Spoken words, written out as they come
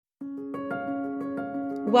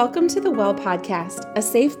Welcome to the Well Podcast, a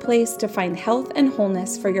safe place to find health and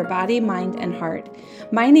wholeness for your body, mind, and heart.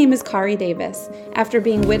 My name is Kari Davis. After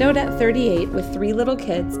being widowed at 38 with 3 little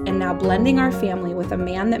kids and now blending our family with a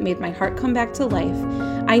man that made my heart come back to life,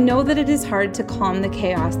 I know that it is hard to calm the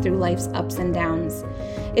chaos through life's ups and downs.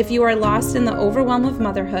 If you are lost in the overwhelm of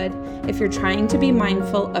motherhood, if you're trying to be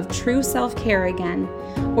mindful of true self-care again,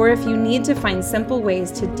 or if you need to find simple ways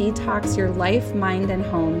to detox your life, mind, and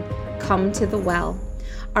home, come to the Well,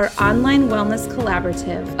 our online wellness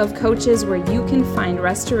collaborative of coaches where you can find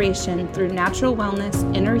restoration through natural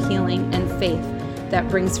wellness, inner healing, and faith that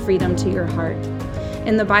brings freedom to your heart.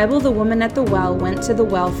 In the Bible, the woman at the well went to the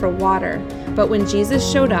well for water, but when Jesus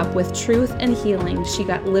showed up with truth and healing, she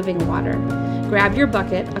got living water. Grab your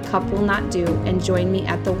bucket, a cup will not do, and join me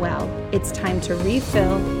at the well. It's time to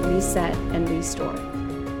refill, reset, and restore.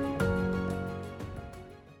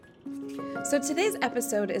 So today's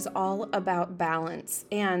episode is all about balance,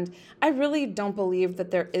 and I really don't believe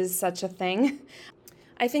that there is such a thing.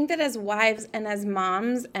 I think that as wives and as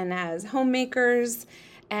moms and as homemakers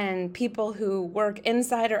and people who work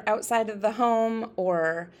inside or outside of the home,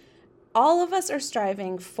 or all of us are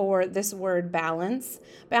striving for this word balance.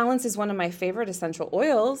 Balance is one of my favorite essential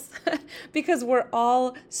oils because we're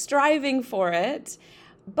all striving for it,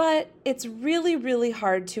 but it's really, really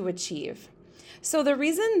hard to achieve. So the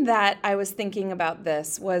reason that I was thinking about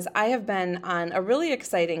this was I have been on a really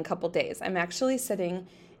exciting couple days. I'm actually sitting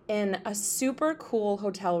in a super cool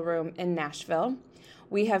hotel room in Nashville.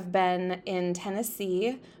 We have been in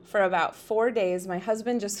Tennessee for about 4 days. My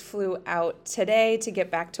husband just flew out today to get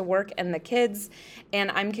back to work and the kids, and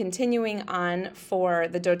I'm continuing on for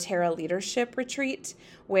the doTERRA Leadership Retreat,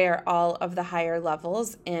 where all of the higher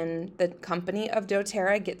levels in the company of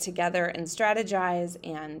doTERRA get together and strategize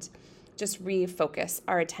and just refocus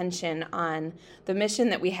our attention on the mission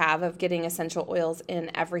that we have of getting essential oils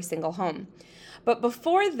in every single home. But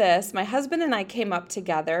before this, my husband and I came up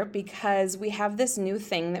together because we have this new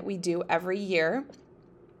thing that we do every year.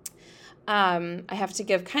 I have to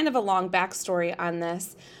give kind of a long backstory on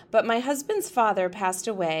this, but my husband's father passed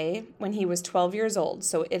away when he was 12 years old,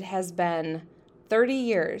 so it has been 30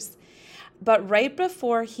 years. But right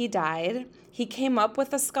before he died, he came up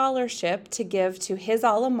with a scholarship to give to his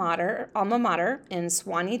alma mater in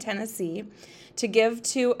Suwanee, Tennessee, to give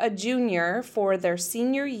to a junior for their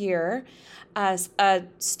senior year, a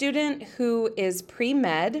student who is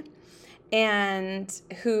pre-med and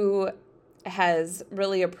who has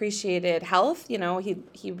really appreciated health. You know,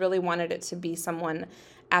 he really wanted it to be someone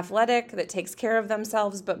athletic that takes care of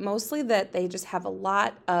themselves, but mostly that they just have a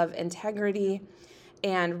lot of integrity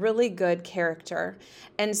and really good character.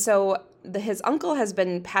 And so his uncle has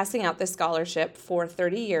been passing out this scholarship for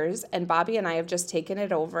 30 years, and Bobby and I have just taken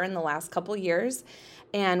it over in the last couple years,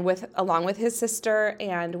 and along with his sister,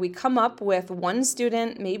 and we come up with 1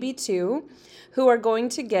 student, maybe 2, who are going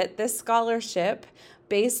to get this scholarship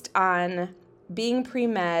based on being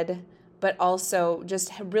pre-med, but also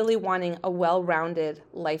just really wanting a well-rounded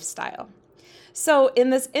lifestyle. So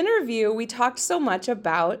in this interview, we talked so much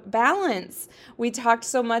about balance. We talked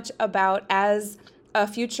so much about, as a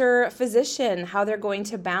future physician, how they're going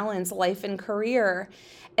to balance life and career.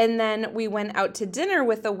 And then we went out to dinner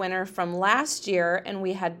with the winner from last year, and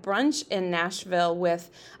we had brunch in Nashville with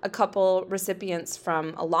a couple recipients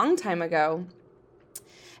from a long time ago.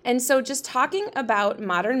 And so just talking about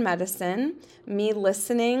modern medicine, me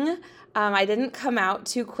listening, I didn't come out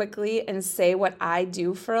too quickly and say what I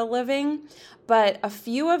do for a living, but a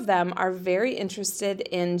few of them are very interested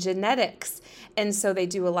in genetics. And so they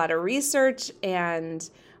do a lot of research, and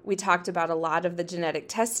we talked about a lot of the genetic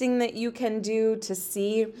testing that you can do to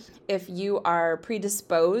see if you are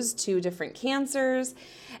predisposed to different cancers.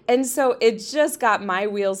 And so it just got my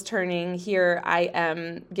wheels turning. Here I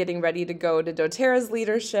am getting ready to go to doTERRA's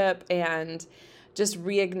leadership and just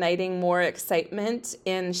reigniting more excitement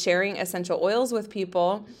in sharing essential oils with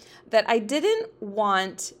people that I didn't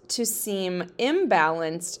want to seem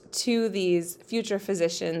imbalanced to these future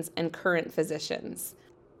physicians and current physicians.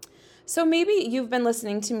 So maybe you've been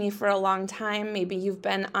listening to me for a long time, maybe you've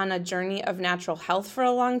been on a journey of natural health for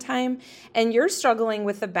a long time, and you're struggling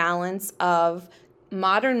with the balance of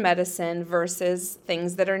modern medicine versus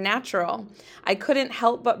things that are natural. I couldn't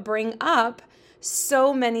help but bring up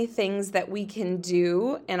so many things that we can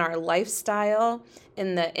do in our lifestyle,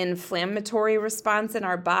 in the inflammatory response in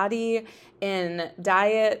our body, in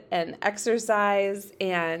diet and exercise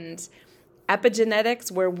and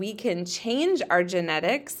epigenetics, where we can change our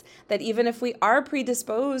genetics, that even if we are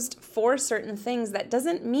predisposed for certain things, that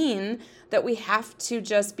doesn't mean that we have to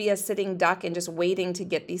just be a sitting duck and just waiting to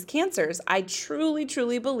get these cancers. I truly,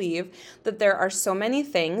 truly believe that there are so many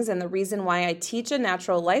things, and the reason why I teach a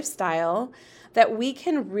natural lifestyle, that we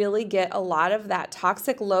can really get a lot of that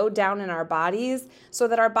toxic load down in our bodies so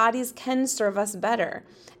that our bodies can serve us better.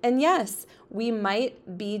 And yes, we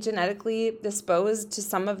might be genetically disposed to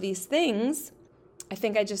some of these things. I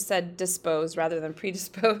think I just said disposed rather than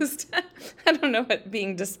predisposed. I don't know what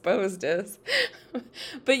being disposed is,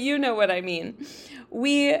 but you know what I mean.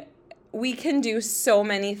 We can do so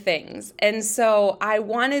many things. And so I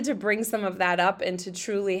wanted to bring some of that up and to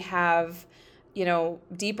truly have,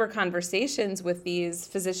 deeper conversations with these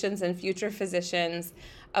physicians and future physicians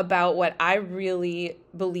about what I really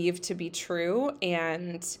believe to be true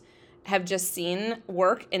and have just seen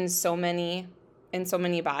work in so many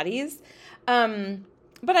bodies.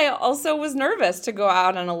 But I also was nervous to go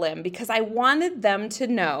out on a limb because I wanted them to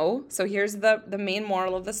know. So here's the main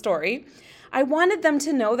moral of the story. I wanted them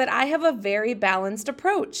to know that I have a very balanced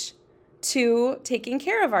approach to taking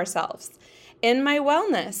care of ourselves in my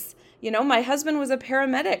wellness. My husband was a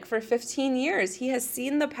paramedic for 15 years. He has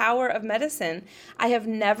seen the power of medicine. I have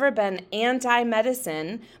never been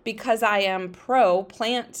anti-medicine because I am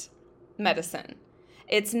pro-plant medicine.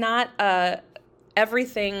 It's not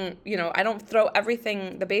everything, I don't throw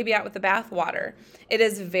the baby out with the bathwater. It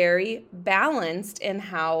is very balanced in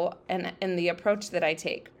how and in the approach that I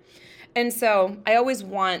take. And so I always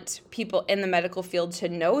want people in the medical field to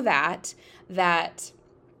know that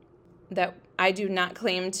I do not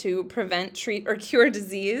claim to prevent, treat, or cure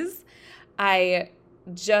disease. I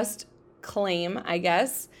just claim, I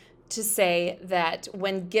guess, to say that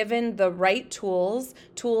when given the right tools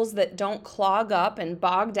that don't clog up and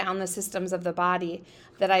bog down the systems of the body,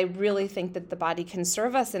 that I really think that the body can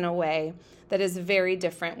serve us in a way that is very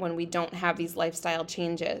different when we don't have these lifestyle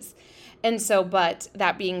changes. And so, but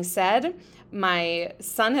that being said, my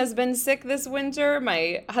son has been sick this winter.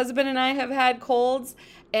 My husband and I have had colds,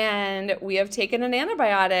 and we have taken an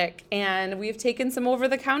antibiotic, and we've taken some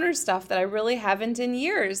over-the-counter stuff that I really haven't in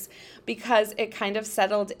years because it kind of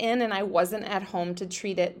settled in and I wasn't at home to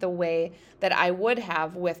treat it the way that I would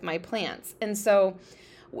have with my plants. And so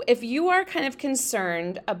if you are kind of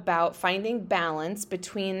concerned about finding balance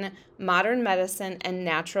between modern medicine and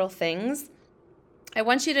natural things, I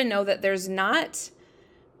want you to know that there's no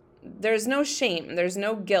shame, there's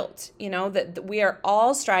no guilt, that we are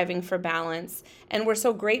all striving for balance. And we're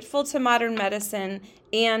so grateful to modern medicine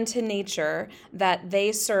and to nature that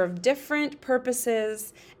they serve different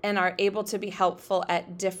purposes and are able to be helpful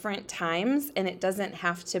at different times. And it doesn't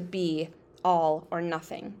have to be all or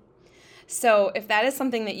nothing. So if that is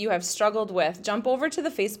something that you have struggled with, jump over to the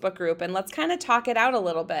Facebook group and let's kind of talk it out a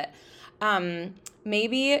little bit.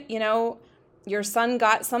 Maybe, your son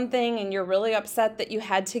got something and you're really upset that you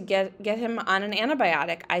had to get him on an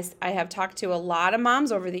antibiotic. I have talked to a lot of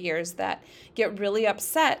moms over the years that get really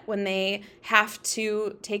upset when they have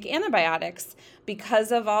to take antibiotics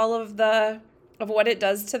because of all of what it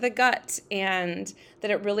does to the gut and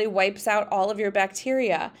that it really wipes out all of your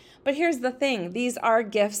bacteria. But here's the thing, these are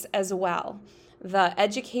gifts as well. The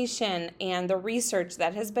education and the research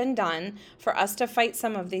that has been done for us to fight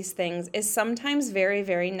some of these things is sometimes very,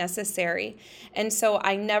 very necessary. And so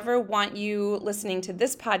I never want you listening to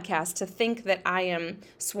this podcast to think that I am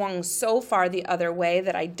swung so far the other way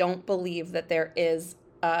that I don't believe that there is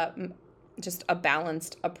just a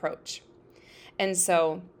balanced approach. And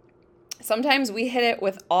so sometimes we hit it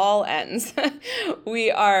with all ends.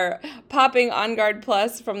 We are popping On Guard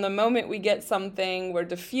Plus from the moment we get something. We're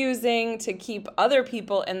diffusing to keep other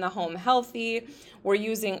people in the home healthy. We're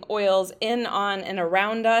using oils in, on, and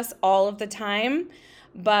around us all of the time.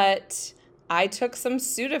 But I took some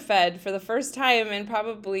Sudafed for the first time in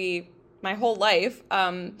probably my whole life.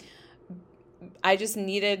 I just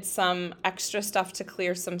needed some extra stuff to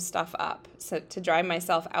clear some stuff up, so to dry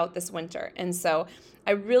myself out this winter. And so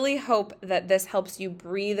I really hope that this helps you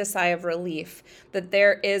breathe a sigh of relief, that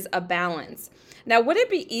there is a balance. Now, would it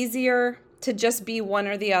be easier to just be one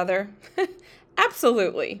or the other?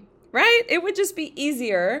 Absolutely, right? It would just be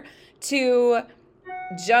easier to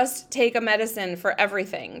just take a medicine for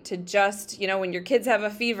everything, to just, when your kids have a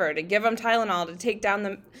fever, to give them Tylenol to take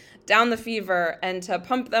down the fever and to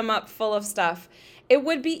pump them up full of stuff. It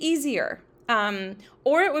would be easier.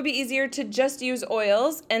 Or it would be easier to just use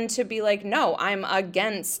oils and to be like, no, I'm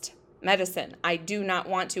against medicine. I do not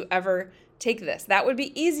want to ever take this. That would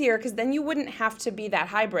be easier because then you wouldn't have to be that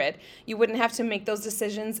hybrid. You wouldn't have to make those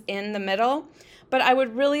decisions in the middle. But I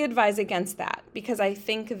would really advise against that, because I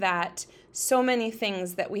think that so many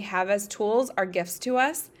things that we have as tools are gifts to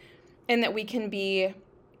us, and that we can be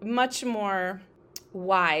much more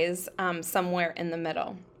wise somewhere in the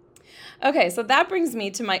middle. Okay, so that brings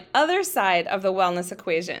me to my other side of the wellness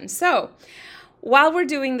equation. So while we're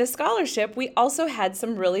doing the scholarship, we also had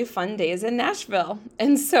some really fun days in Nashville.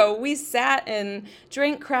 And so we sat and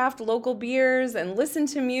drank craft local beers and listened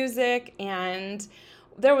to music, and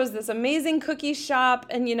there was this amazing cookie shop.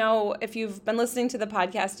 And, you know, if you've been listening to the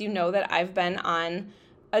podcast, you know that I've been on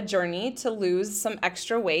a journey to lose some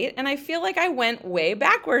extra weight, and I feel like I went way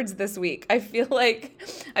backwards this week. I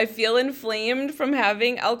feel inflamed from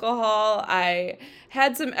having alcohol. I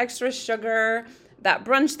had some extra sugar. That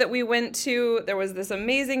brunch that we went to, there was this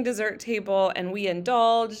amazing dessert table, and we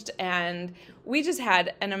indulged, and we just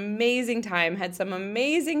had an amazing time, had some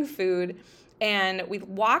amazing food, and we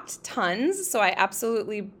walked tons. So I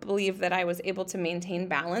absolutely believe that I was able to maintain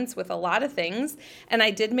balance with a lot of things, and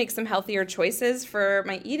I did make some healthier choices for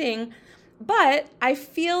my eating, but I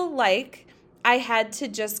feel like I had to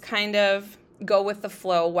just kind of go with the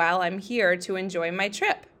flow while I'm here to enjoy my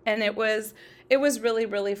trip, and it was really,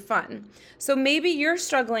 really fun. So maybe you're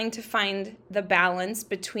struggling to find the balance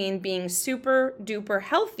between being super duper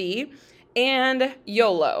healthy and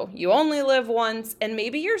YOLO. You only live once, and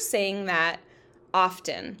maybe you're saying that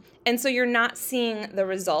often. And so you're not seeing the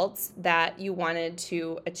results that you wanted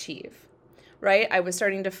to achieve, right? I was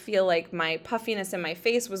starting to feel like my puffiness in my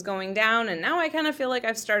face was going down, and now I kind of feel like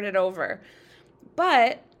I've started over.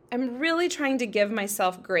 But I'm really trying to give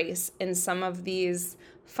myself grace in some of these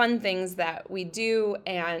fun things that we do,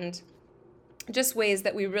 and just ways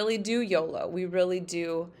that we really do YOLO. We really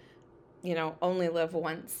do, only live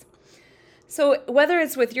once. So whether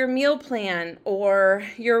it's with your meal plan or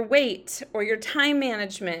your weight or your time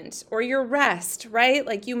management or your rest, right?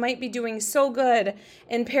 Like you might be doing so good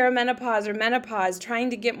in perimenopause or menopause, trying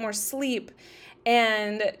to get more sleep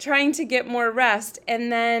and trying to get more rest,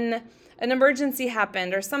 and then an emergency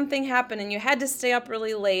happened or something happened and you had to stay up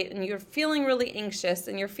really late and you're feeling really anxious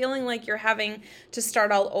and you're feeling like you're having to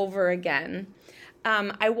start all over again.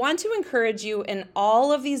 I want to encourage you in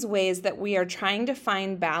all of these ways that we are trying to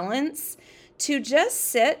find balance to just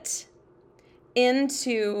sit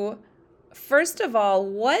into, first of all,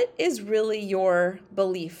 what is really your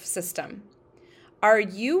belief system? Are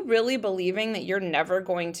you really believing that you're never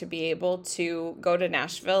going to be able to go to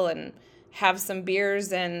Nashville and have some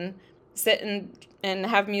beers and sit and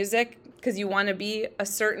have music because you want to be a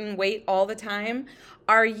certain weight all the time?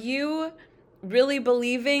 Are you really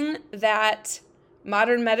believing that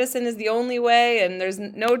modern medicine is the only way and there's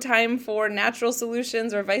no time for natural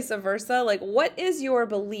solutions or vice versa? Like, what is your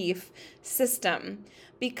belief system?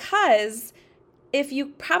 Because if you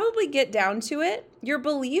probably get down to it, your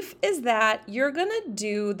belief is that you're going to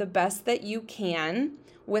do the best that you can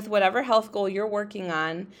with whatever health goal you're working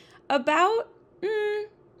on about,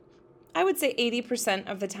 I would say 80%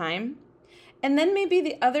 of the time. And then maybe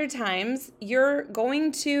the other times you're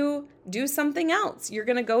going to do something else. You're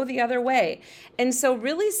going to go the other way. And so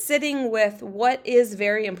really sitting with what is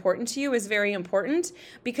very important to you is very important,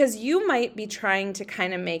 because you might be trying to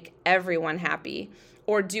kind of make everyone happy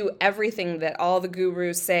or do everything that all the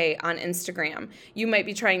gurus say on Instagram. You might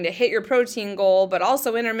be trying to hit your protein goal, but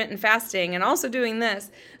also intermittent fasting and also doing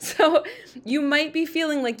this. So you might be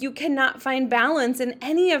feeling like you cannot find balance in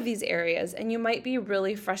any of these areas, and you might be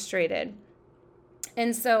really frustrated.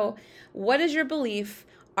 And so what is your belief?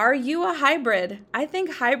 Are you a hybrid? I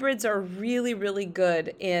think hybrids are really, really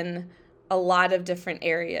good in a lot of different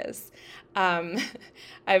areas.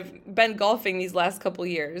 I've been golfing these last couple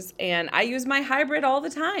years, and I use my hybrid all the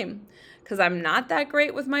time because I'm not that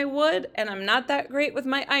great with my wood and I'm not that great with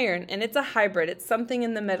my iron, and it's a hybrid. It's something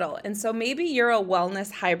in the middle. And so maybe you're a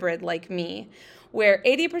wellness hybrid like me, where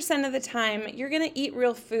 80% of the time you're going to eat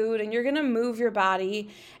real food and you're going to move your body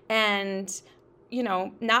and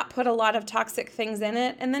not put a lot of toxic things in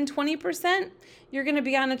it. And then 20%, you're going to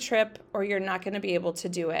be on a trip or you're not going to be able to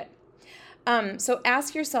do it. So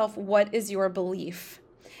ask yourself, what is your belief?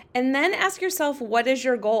 And then ask yourself, what is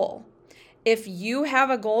your goal? If you have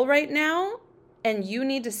a goal right now and you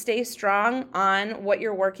need to stay strong on what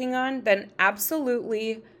you're working on, then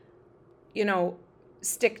absolutely,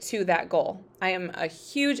 stick to that goal. I am a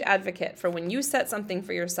huge advocate for when you set something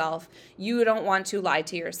for yourself, you don't want to lie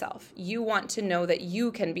to yourself. You want to know that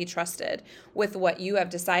you can be trusted with what you have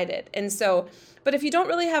decided. And so, but if you don't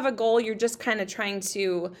really have a goal, you're just kind of trying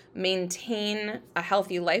to maintain a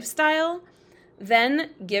healthy lifestyle, then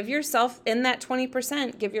give yourself, in that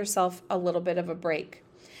 20%, give yourself a little bit of a break.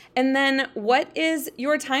 And then what is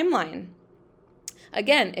your timeline?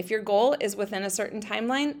 Again, if your goal is within a certain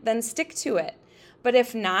timeline, then stick to it. But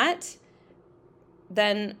if not,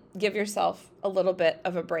 then give yourself a little bit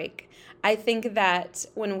of a break. I think that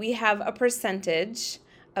when we have a percentage,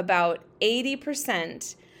 about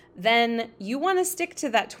 80%, then you want to stick to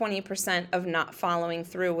that 20% of not following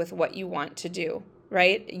through with what you want to do,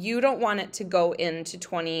 right? You don't want it to go into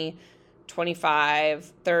 20,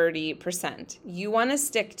 25, 30%. You want to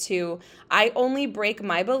stick to, I only break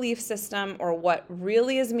my belief system or what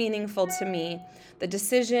really is meaningful to me, the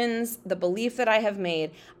decisions, the belief that I have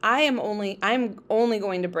made. I'm only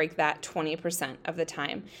going to break that 20% of the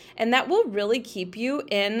time. And that will really keep you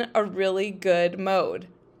in a really good mode,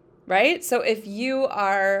 right? So if you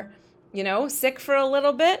are, sick for a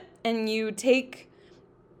little bit and you take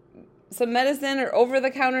some medicine or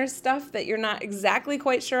over-the-counter stuff that you're not exactly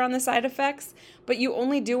quite sure on the side effects, but you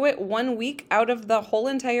only do it 1 week out of the whole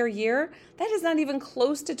entire year, that is not even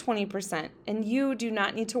close to 20%, and you do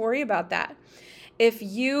not need to worry about that. If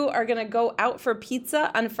you are going to go out for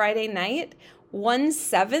pizza on Friday night,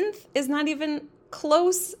 1/7 is not even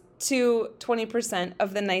close to 20%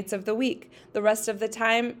 of the nights of the week. The rest of the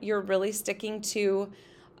time, you're really sticking to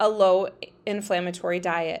a low inflammatory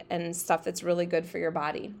diet and stuff that's really good for your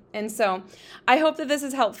body. And so I hope that this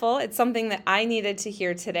is helpful. It's something that I needed to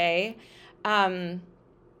hear today. I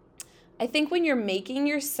think when you're making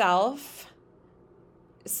yourself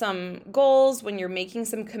some goals, when you're making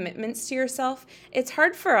some commitments to yourself, it's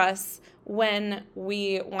hard for us when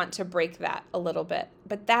we want to break that a little bit.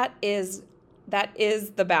 But that is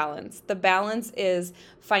the balance. The balance is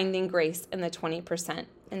finding grace in the 20%.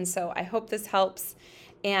 And so I hope this helps.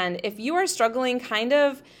 And if you are struggling kind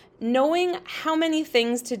of knowing how many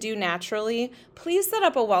things to do naturally, please set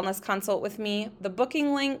up a wellness consult with me. The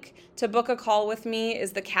booking link to book a call with me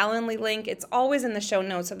is the Calendly link. It's always in the show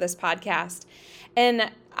notes of this podcast.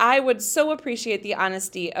 And I would so appreciate the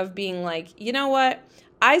honesty of being like, you know what?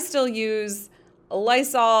 I still use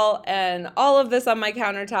Lysol and all of this on my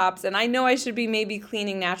countertops, and I know I should be maybe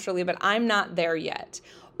cleaning naturally, but I'm not there yet.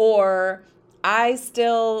 Or I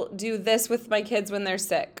still do this with my kids when they're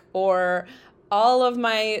sick, or all of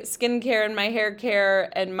my skincare and my hair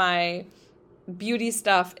care and my beauty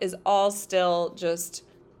stuff is all still just,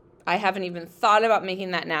 I haven't even thought about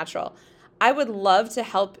making that natural. I would love to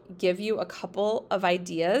help give you a couple of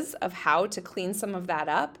ideas of how to clean some of that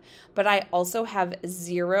up, but I also have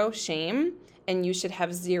zero shame, and you should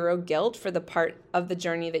have zero guilt for the part of the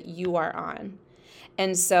journey that you are on.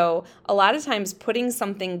 And so a lot of times putting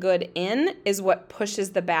something good in is what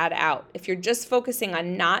pushes the bad out. If you're just focusing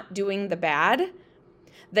on not doing the bad,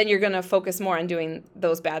 then you're going to focus more on doing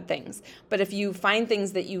those bad things. But if you find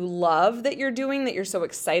things that you love that you're doing, that you're so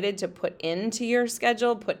excited to put into your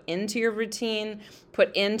schedule, put into your routine,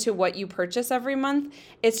 put into what you purchase every month,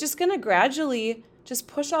 it's just going to gradually just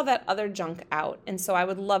push all that other junk out. And so I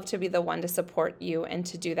would love to be the one to support you and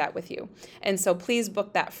to do that with you. And so please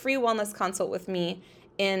book that free wellness consult with me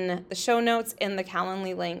in the show notes in the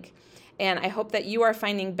Calendly link. And I hope that you are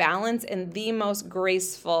finding balance in the most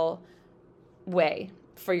graceful way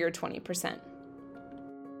for your 20%.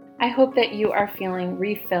 I hope that you are feeling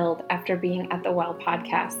refilled after being at the Well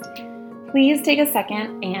podcast. Please take a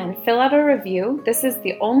second and fill out a review. This is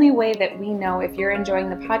the only way that we know if you're enjoying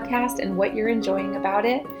the podcast and what you're enjoying about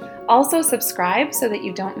it. Also subscribe so that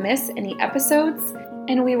you don't miss any episodes.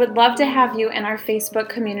 And we would love to have you in our Facebook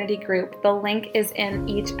community group. The link is in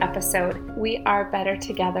each episode. We are better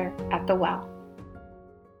together at the Well.